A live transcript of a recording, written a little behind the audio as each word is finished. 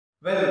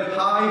Well,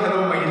 hi,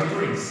 hello my dear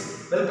students.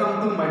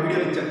 Welcome to my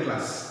video lecture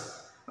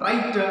class.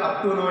 Right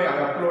up to now I have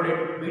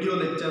uploaded video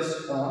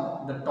lectures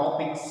on the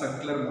topic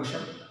circular motion.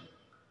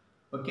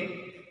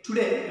 Okay.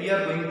 Today we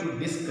are going to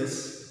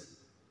discuss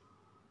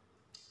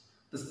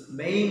this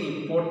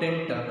main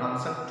important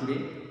concept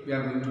today. We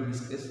are going to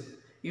discuss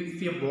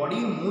if your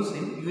body moves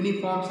in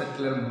uniform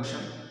circular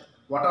motion,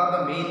 what are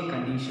the main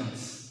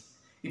conditions?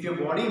 If your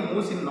body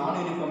moves in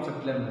non-uniform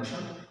circular motion,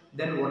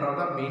 then what are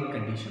the main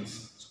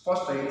conditions? So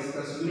first I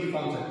discuss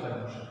uniform circular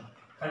motion.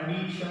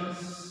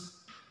 Conditions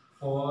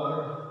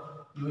for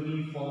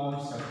uniform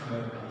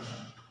circular motion.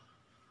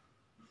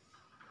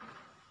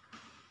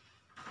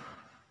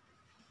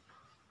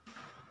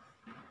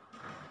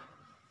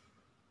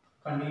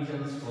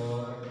 Conditions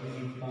for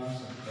uniform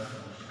circular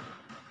motion.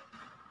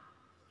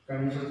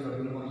 Conditions for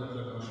uniform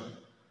circular motion.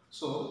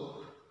 So,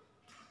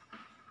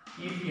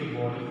 if your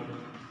body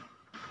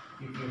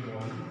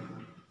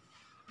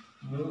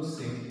moves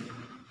in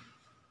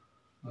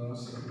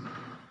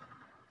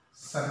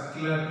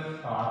circular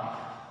path,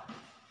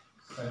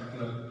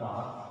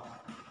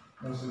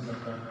 moves in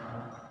circular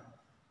path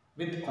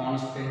with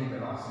constant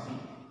velocity,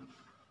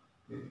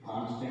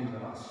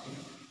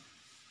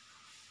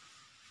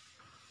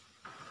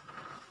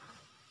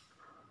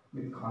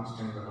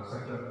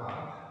 circular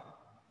path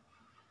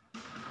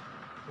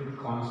with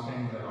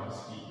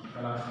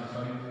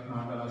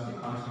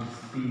constant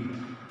speed,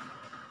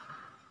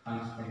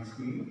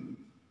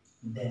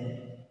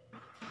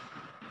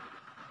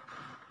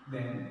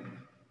 then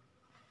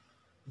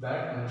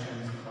that motion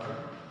is called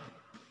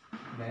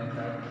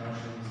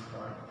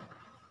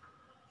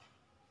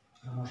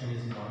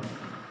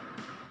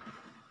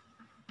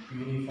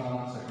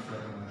uniform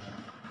circular motion.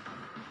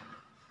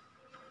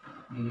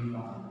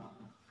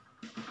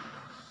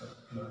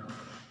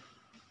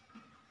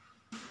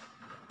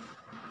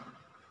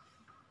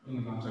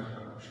 Uniform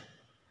circular motion.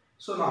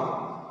 So now,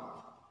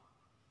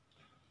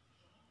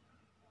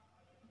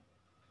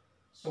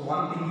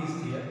 one thing is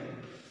clear.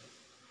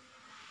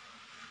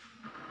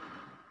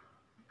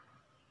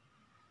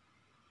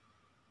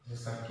 This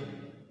is circle.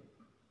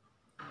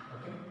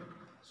 Okay.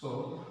 So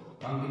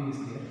one thing is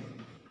clear.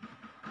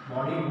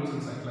 Body moves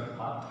in circular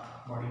path.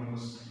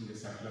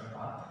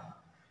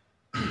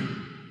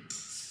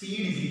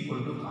 Speed is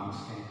equal to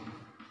constant.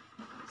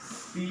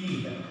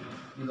 Speed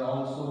is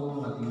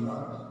also nothing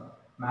but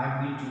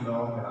magnitude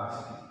of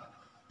velocity.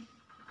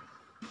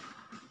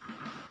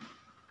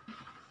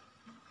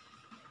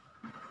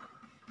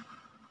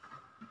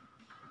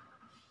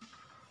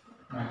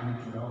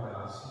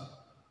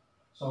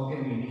 So how can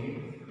we indicate?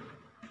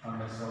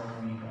 Modulus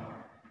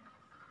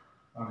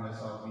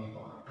of V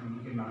bar.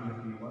 Indicate modulus of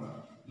V bar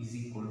is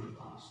equal to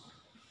constant.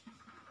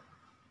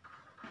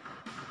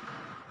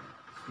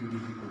 Speed is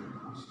equal to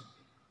constant.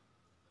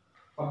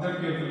 Observe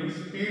carefully.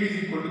 Speed is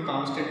equal to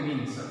constant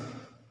means AT,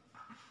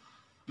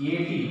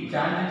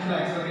 tangential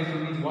acceleration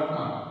means what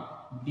now?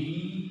 D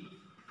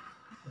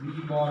V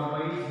bar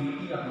by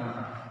dt or not?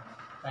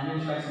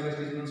 Tangential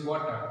acceleration means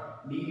what?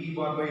 dV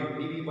bar by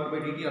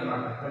dt or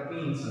not? That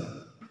means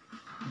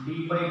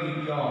d by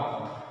dt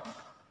of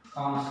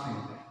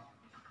constant.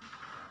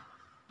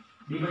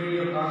 D by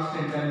dt of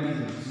constant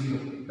value is 0.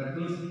 That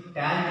means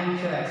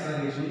tangential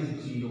acceleration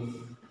is 0.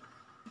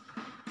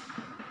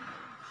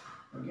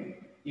 Okay.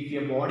 If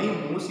your body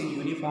moves in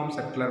uniform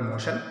circular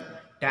motion,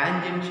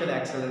 tangential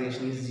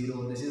acceleration is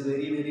 0. This is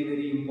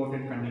very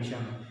important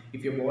condition.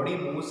 If your body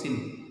moves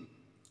in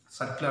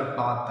circular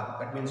path,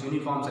 that means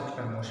uniform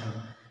circular motion.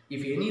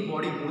 If any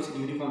body moves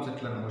in uniform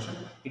circular motion,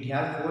 it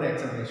has 4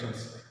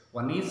 accelerations.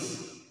 One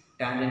is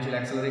tangential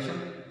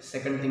acceleration,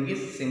 second thing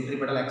is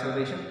centripetal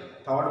acceleration,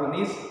 third one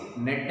is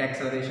net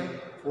acceleration,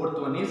 fourth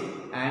one is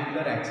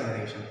angular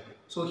acceleration.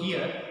 So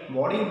here,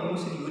 body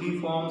moves in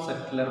uniform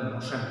circular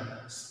motion.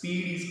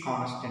 Speed is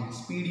constant.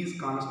 Speed is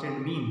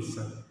constant means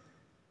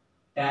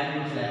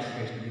tangential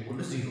acceleration is equal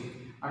to 0.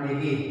 And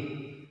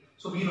again,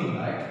 so we know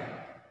that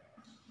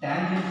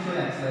tangential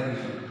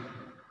acceleration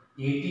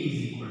AT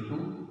is equal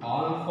to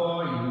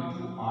alpha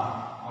into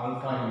r.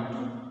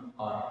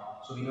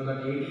 So we know that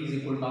AT is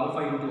equal to alpha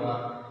into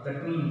r.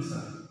 That means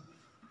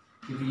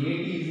if AT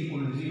is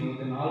equal to 0,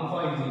 then alpha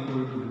is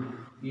equal to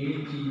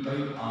AT by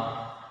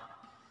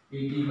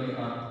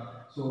r.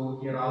 So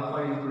here alpha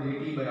is equal to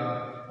AT by r.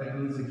 That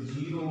means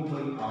 0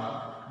 by r.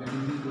 That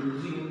is equal to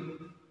 0.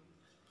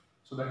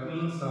 So that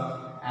means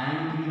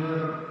angular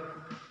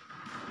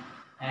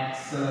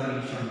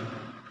acceleration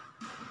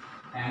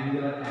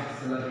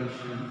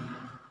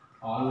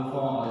alpha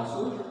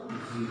also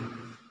 0.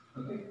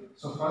 Okay.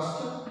 So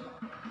first,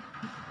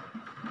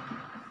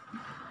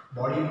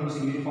 body moves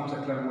in uniform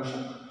circular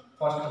motion.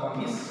 First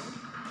one is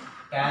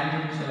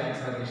tangential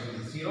acceleration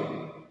is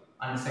 0,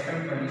 and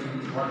second condition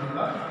is what we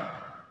got?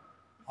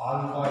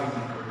 Alpha is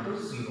equal to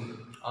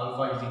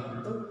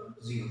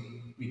 0.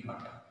 We got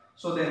that.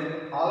 So then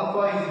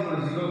alpha is equal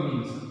to 0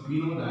 means we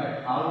know that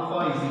alpha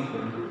is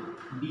equal to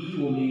d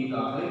omega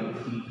by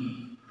dt.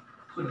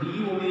 So d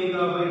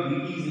omega by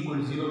dt is equal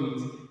to 0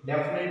 means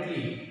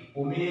definitely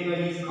omega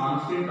is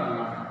constant or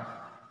not?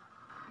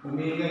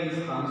 Omega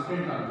is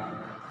constant or not?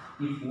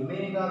 If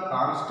omega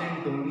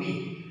constant only,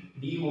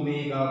 d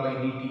omega by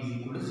dt is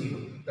equal to 0.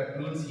 That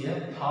means here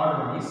third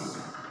one is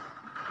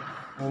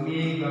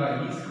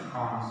omega is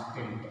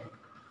constant.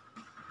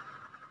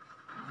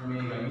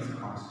 Omega is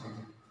constant.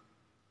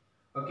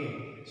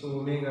 Okay, so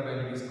omega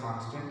value is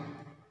constant.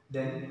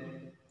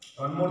 Then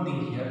one more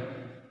thing here,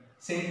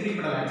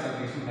 centripetal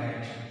acceleration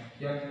direction.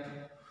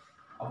 Here,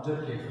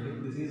 observe carefully.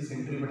 This is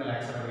centripetal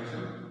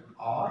acceleration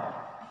or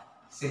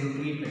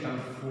centripetal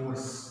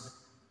force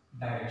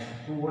direction.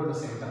 Toward the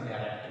center they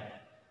are acting.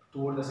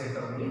 Toward the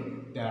center only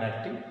they are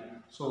acting.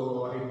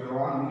 So I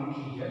draw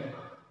neatly here.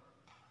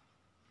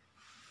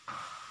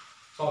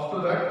 So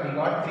after that we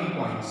got 3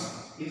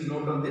 points. Please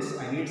note on this.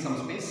 I need some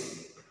space.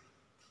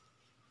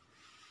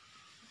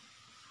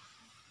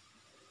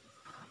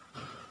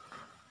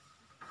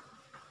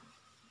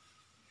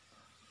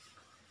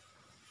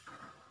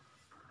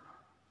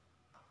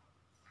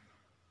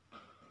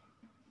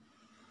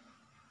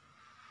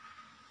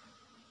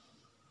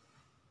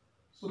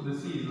 So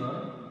this is the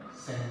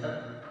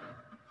center.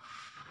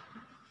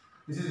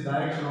 This is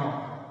direction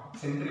of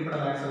centripetal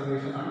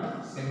acceleration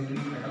and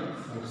centripetal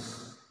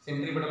force.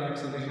 Centripetal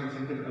acceleration and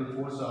centripetal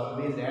force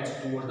always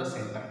acts towards the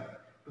center.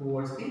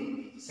 Towards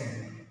the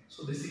center.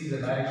 So this is the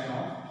direction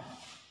of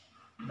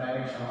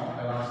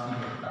velocity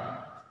vector.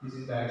 This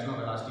is direction of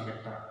velocity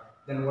vector.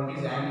 Then what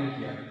is angle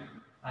here?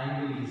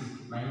 Angle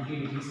is 90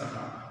 degrees or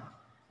not?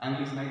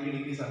 Angle is 90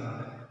 degrees or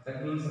not?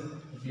 That means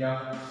if you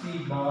have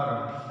C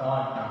bar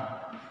dot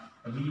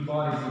V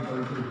bar is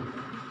equal to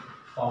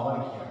power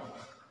here.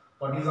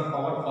 What is the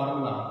power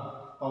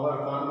formula? Power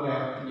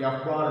formula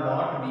F bar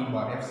dot V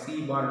bar.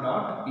 FC bar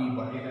dot V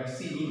bar. Here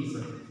FC means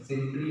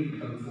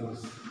centripetal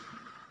force.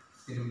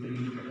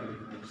 Centripetal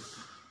force.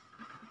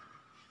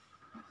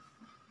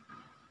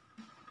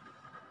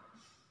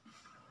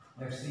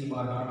 FC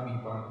bar dot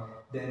V bar.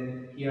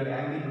 Then here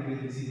angle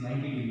between this is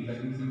 90 degree.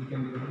 That means we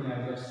can written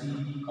as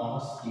FC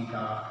cos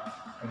theta.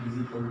 That is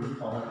equal to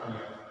power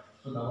here.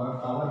 So our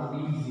power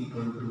P is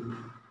equal to,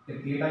 the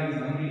theta is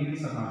 90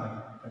 degrees or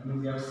not? That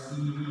means we have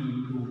CV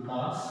into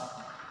cos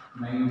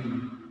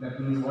 90. That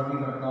means what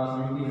is our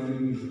cos 90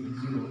 value is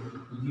 0.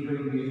 So 0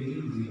 into everything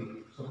is 0.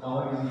 So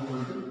power is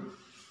equal to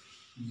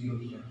 0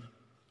 here.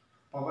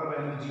 Power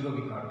value 0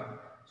 we got.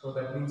 So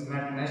that means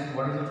next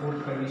what is the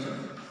fourth condition?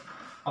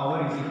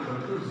 Power is equal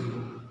to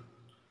 0.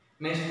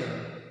 Next,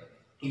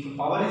 if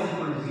power is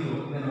equal to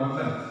 0, then what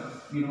done?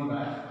 We know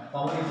that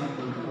power is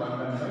equal to 1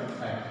 done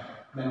by time.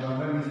 Then 1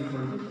 done is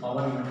equal to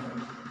power into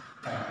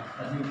time.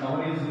 That means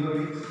power is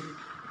 0 is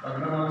work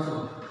done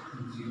also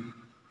 0.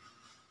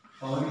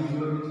 Power is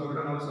 0 means work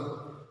done also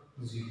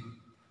 0.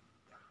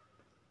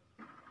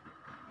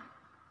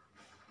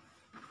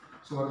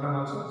 So work done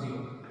also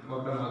 0.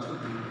 Work done also 0.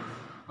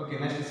 Okay,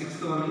 next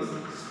sixth one is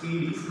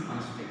speed is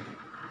constant.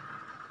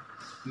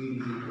 Speed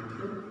is equal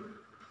to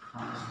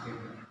constant.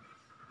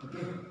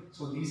 Okay,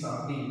 so these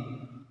are the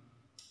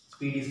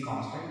speed is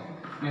constant.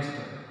 Next,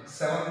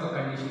 seventh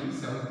condition is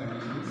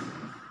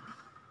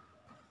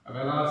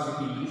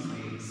velocity is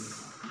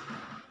varies.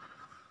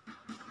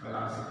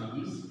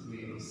 Velocity is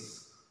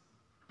varies.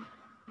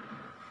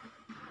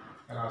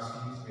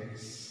 Velocity is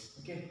varies.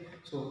 Okay,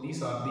 so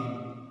these are the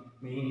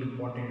main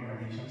important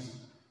conditions.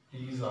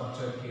 Please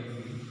observe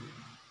carefully.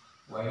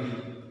 While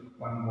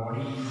one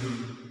body is in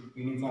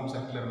uniform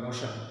circular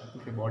motion,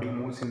 if your body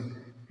moves in,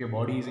 if your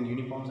body is in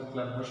uniform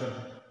circular motion,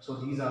 so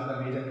these are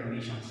the major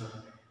conditions.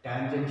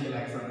 Tangential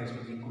acceleration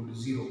is equal to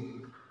 0,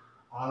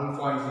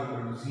 alpha is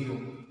equal to 0,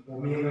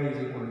 omega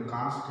is equal to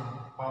constant,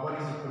 power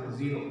is equal to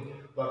 0,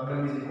 work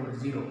done is equal to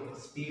 0,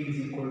 speed is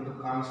equal to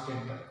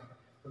constant.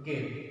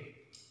 Okay,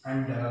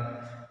 and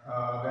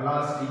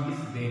velocity is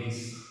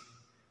varies.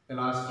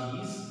 Velocity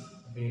is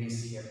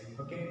varies here.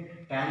 Okay,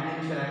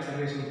 tangential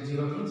acceleration is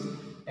 0 means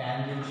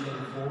tangential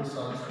force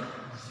also 0.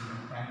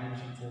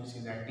 Tangential force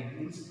is acting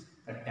means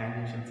that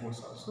tangential force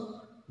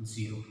also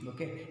 0.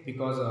 Okay,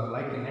 because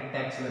like the net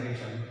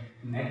acceleration,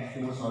 net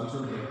force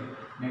also there.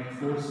 Net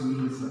force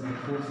means net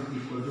force is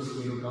equal to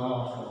square root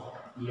of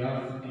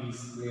Ft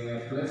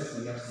square plus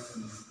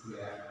Fc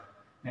square.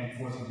 Net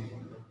force is equal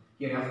to.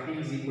 Here Ft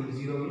is equal to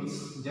 0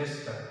 means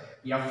just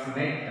F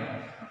net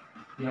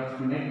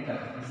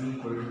is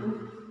equal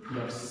to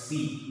Fc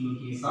in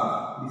case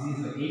of, this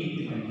is the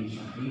eighth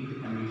condition.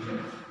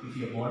 If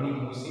your body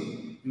moves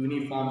in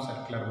uniform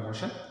circular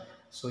motion,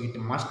 so it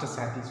must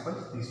satisfy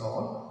these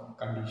all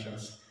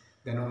conditions.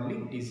 Then only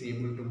it is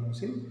able to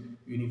move in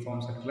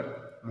uniform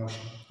circular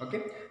motion.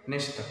 Okay.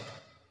 Next,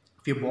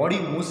 if your body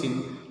moves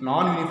in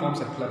non-uniform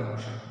circular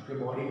motion,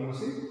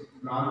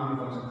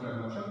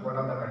 what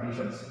are the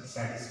conditions it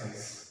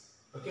satisfies?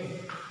 Okay.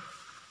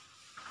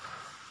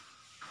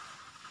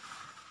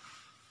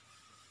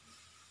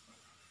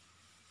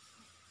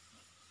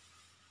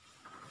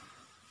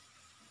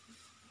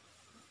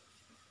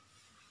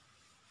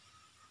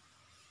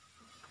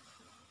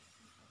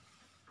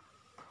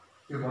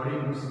 Your body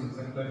moves in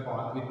circular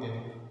path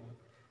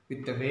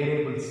with the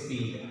variable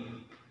speed.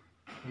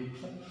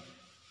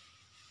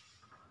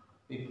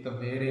 With the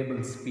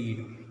variable speed.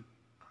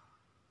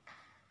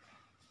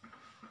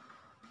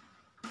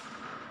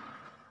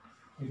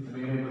 with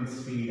variable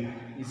speed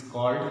is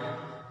called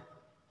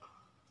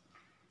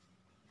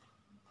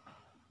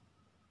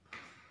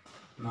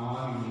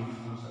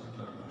non-uniform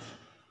circular motion.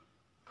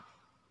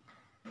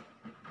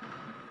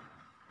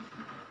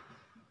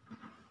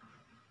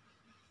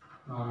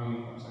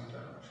 Non-uniform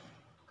circular motion.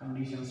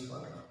 Conditions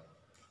for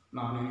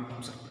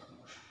non-uniform circular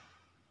motion.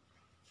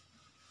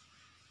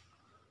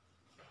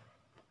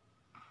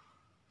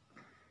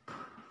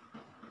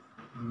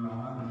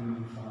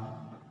 Non-uniform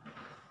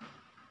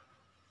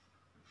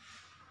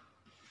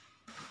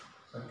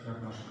circular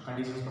motion.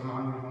 Conditions for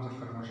non-uniform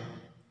circular motion.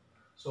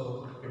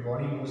 So a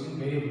body moves in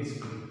variable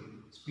speed.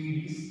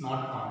 Speed is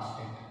not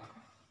constant.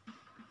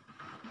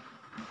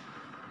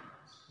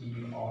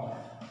 Speed or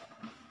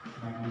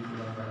magnitude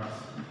of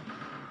velocity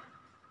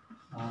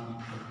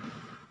non-equal to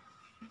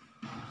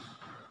constant.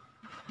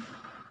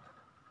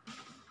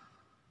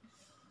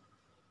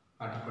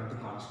 Not equal to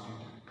constant.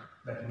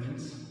 That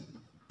means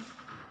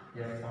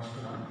here first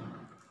one,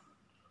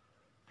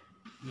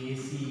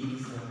 AC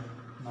is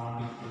not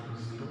equal to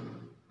 0,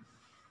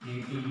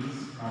 AP is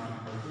not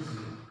equal to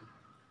 0.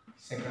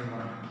 Second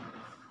one,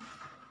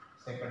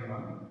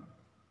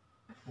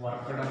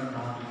 work done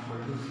not equal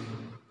to 0.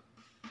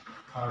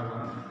 Third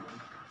one,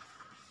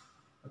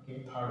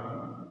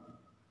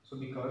 so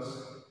because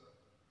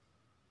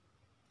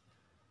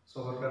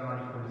work done not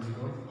equal to 0,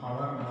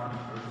 power not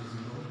equal to 0.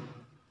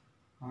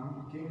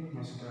 Okay,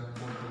 next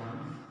fourth one.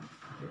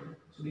 Okay,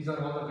 so these are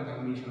all the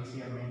conditions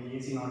here. Mainly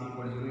AC not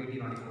equal to 0, AT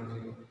not equal to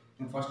 0.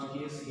 In first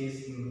case,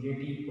 AC in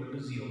AT equal to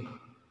 0.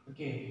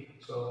 Okay,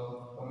 so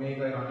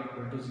omega not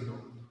equal to 0,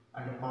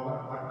 and power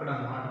work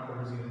done not equal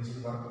to 0. This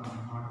is work done,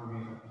 not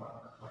omega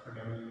work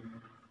done.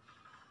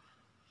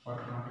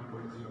 Work not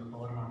equal to 0,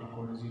 power not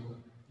equal to 0.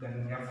 Then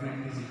F net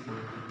is equal to,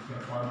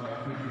 therefore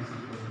F net is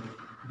equal to,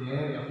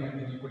 there F net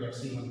is equal to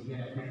FC1,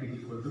 here F net is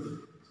equal to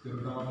square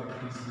root of F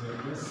square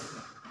plus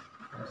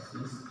FC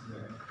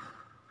square.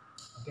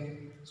 Okay,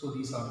 so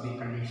these are the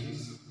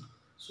conditions.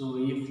 So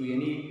if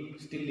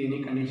still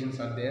any conditions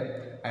are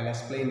there, I'll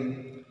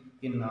explain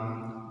in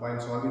while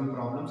solving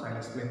problems. I'll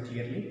explain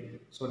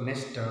clearly. So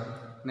next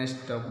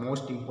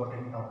most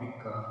important topic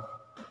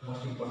is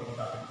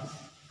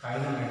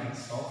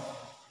kinematics of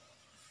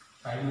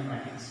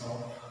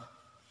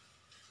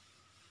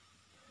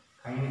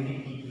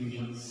kinetic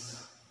equations.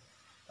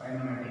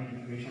 Kinematic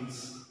equations.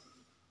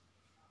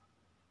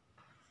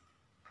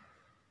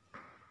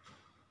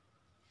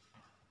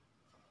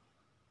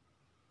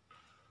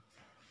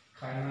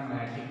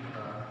 Kinematic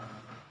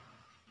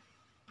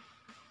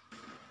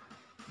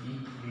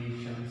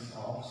equations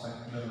of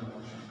circular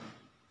motion.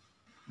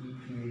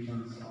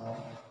 Equations of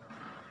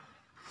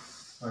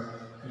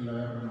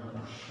circular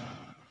motion.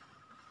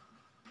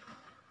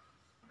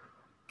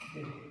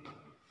 Okay.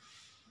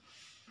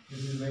 This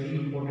is very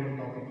important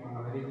topic.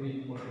 Very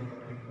important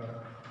topic.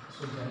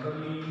 So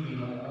generally we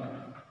know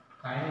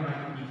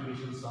kinematic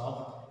equations of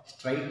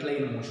straight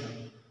line motion.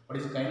 What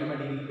is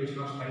kinematic equation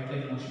of straight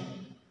line motion?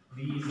 V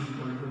is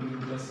equal to U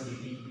plus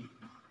AT.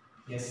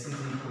 S is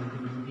equal to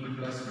UT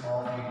plus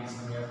of AT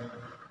square.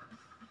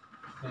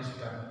 Next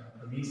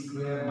V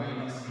square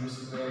minus U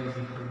square is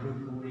equal to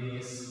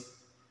 2AS.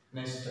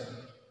 Next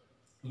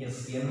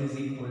Sn is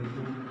equal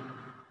to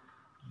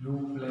U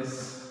plus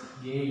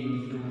A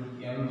into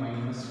N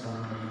minus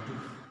 1 by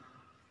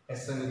 2.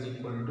 Sn is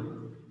equal to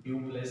U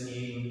plus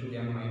A into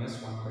N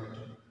minus 1 by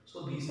 2.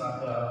 So these are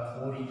the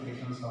four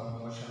equations of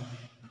motion.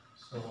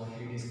 So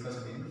we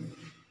discussed them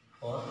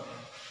for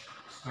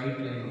straight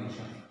line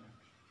motion.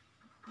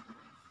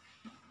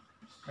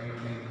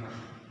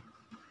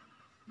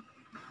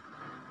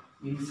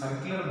 In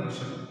circular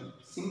motion,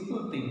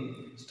 simple thing,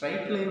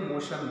 straight line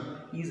motion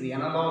is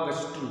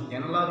analogous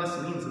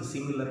means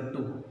similar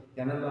to,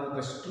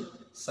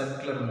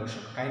 circular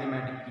motion,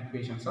 kinematic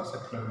equations of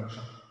circular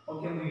motion. How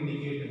can we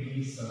indicate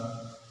these?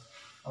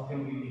 How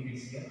can we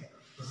indicate here?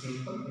 So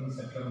simple, in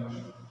circular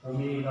motion,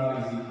 omega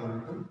is equal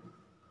to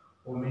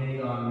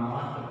omega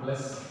naught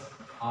plus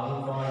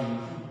alpha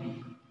into t.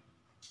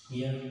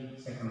 Here,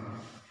 second one,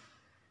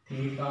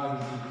 theta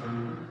is equal to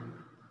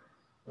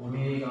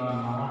omega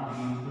naught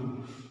into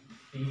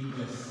t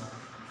plus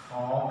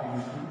half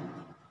into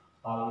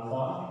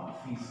alpha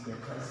t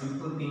square. A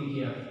simple thing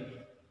here.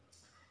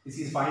 This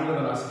is final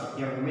velocity.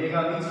 Here omega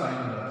means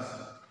final velocity.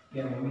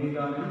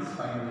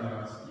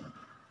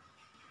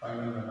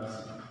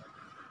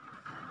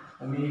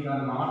 Omega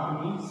naught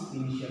means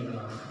initial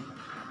velocity.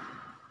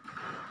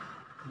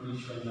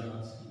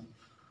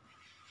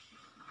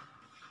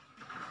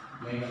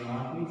 Omega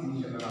naught means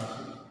initial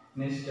velocity.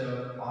 Next,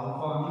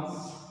 alpha means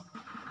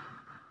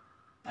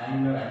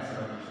angular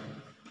acceleration.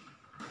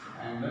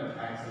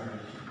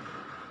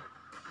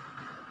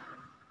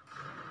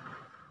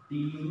 T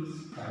means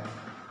time.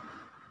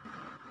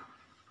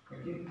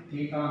 Okay,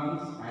 theta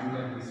means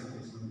angular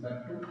displacement. That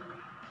too,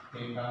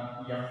 theta.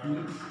 F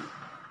means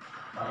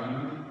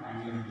final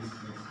angular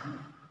displacement.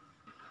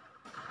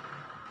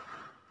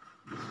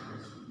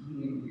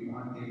 We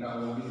want theta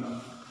only now.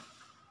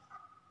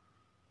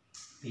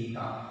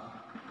 Theta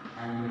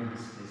angular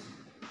displacement.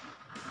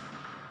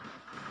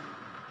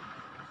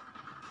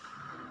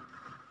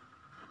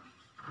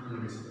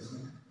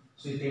 displacement.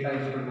 So theta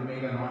is equal to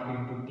omega naught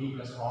into t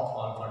plus half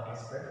alpha t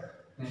square.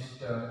 Next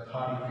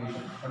third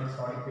equation. What is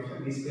third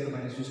equation? V square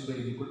minus u square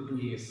is equal to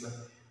as.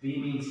 V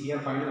means here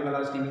final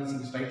velocity means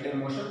in straight line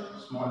motion,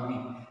 small v.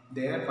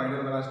 There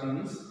final velocity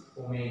means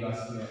omega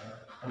square.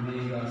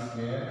 Omega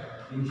square.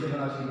 Initial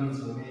velocity means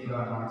omega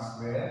naught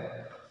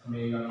square.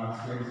 Omega naught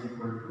square is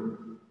equal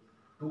to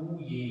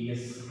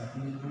 2as, that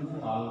means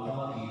 2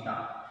 alpha theta.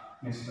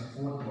 Next the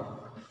fourth one.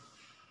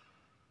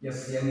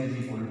 Sn is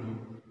equal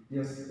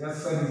to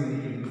Sn is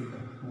indicated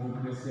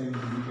with Sn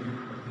is indicated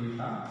with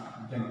theta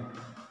m.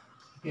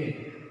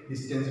 Okay,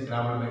 distance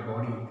traveled by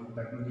body,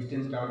 that means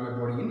distance traveled by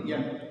body in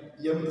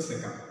m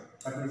second.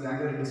 That means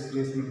angular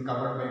displacement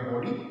covered by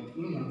body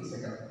in m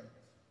second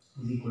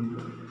is equal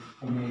to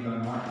omega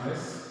naught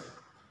plus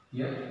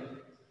here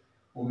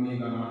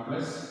omega naught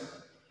plus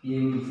a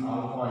means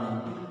alpha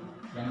into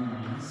n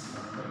minus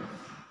 1.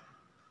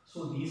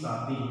 So these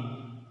are the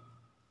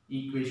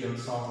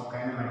equations of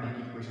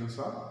kinematic equations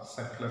of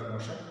circular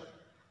motion.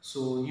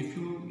 So if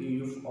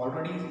you've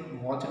already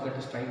watched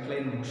that straight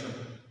line motion,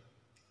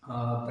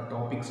 the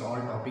topics, all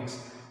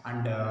topics,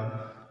 and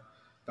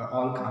the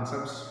all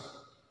concepts.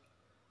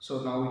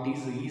 So now it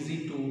is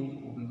easy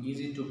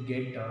to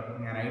get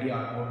an idea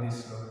about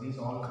these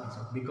all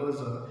concepts,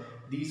 because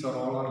these are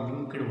all are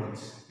linked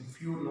ones.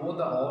 If you know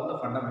all the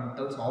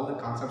fundamentals, all the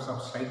concepts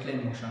of straight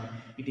line motion,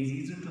 it is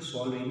easy to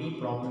solve any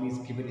problem is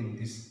given in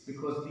this,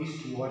 because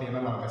these two are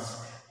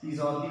analogous. These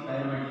are the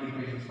kinematic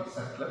equations for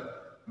circular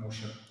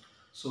motion.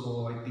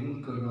 So I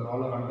think you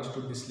all have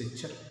understood this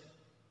lecture.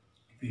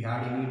 If you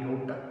had any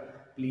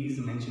doubt, please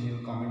mention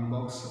in comment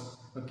box.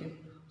 Okay.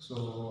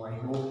 So I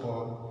hope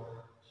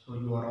so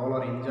you are all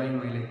are enjoying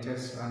my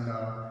lectures, and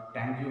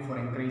thank you for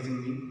encouraging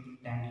me.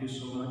 Thank you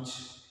so much.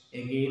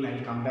 Again,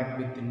 I'll come back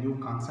with the new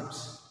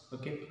concepts.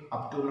 Okay.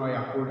 Up to now, I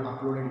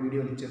uploaded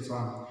video lectures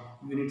on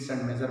units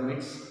and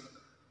measurements.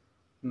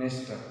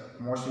 Next,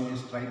 motion in a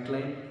straight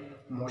line,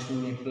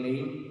 motion in a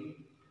plane.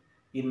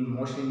 In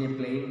motion in a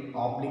plane,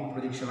 oblique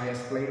projection I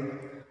explained,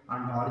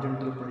 and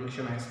horizontal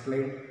projection I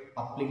explained.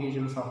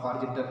 Applications of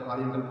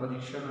horizontal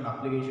projection and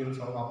applications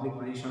of oblique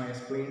projection I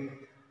explained,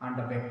 and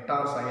the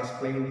vectors I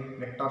explained,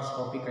 vectors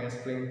topic I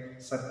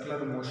explained,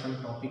 circular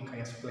motion topic I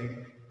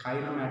explained,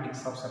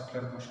 kinematics of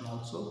circular motion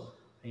also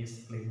I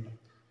explained.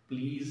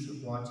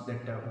 Please watch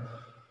that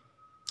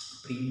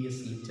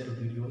previous lecture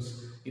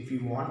videos. If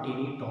you want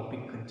any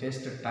topic,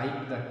 just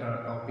type that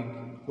topic,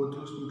 go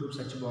through YouTube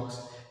search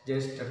box,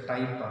 just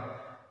type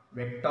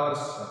vectors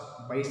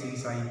by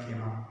Sreesai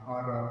Kema,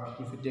 or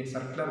if you take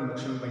circular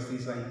motion by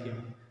Sreesai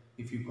Kema,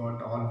 if you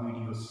got all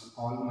videos,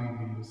 all my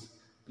videos,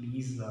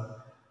 please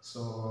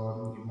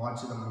so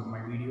watch my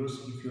videos.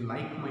 If you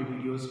like my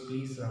videos,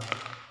 please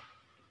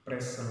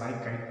press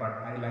like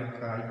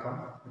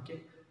icon.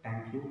 Okay,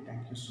 thank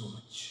you so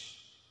much.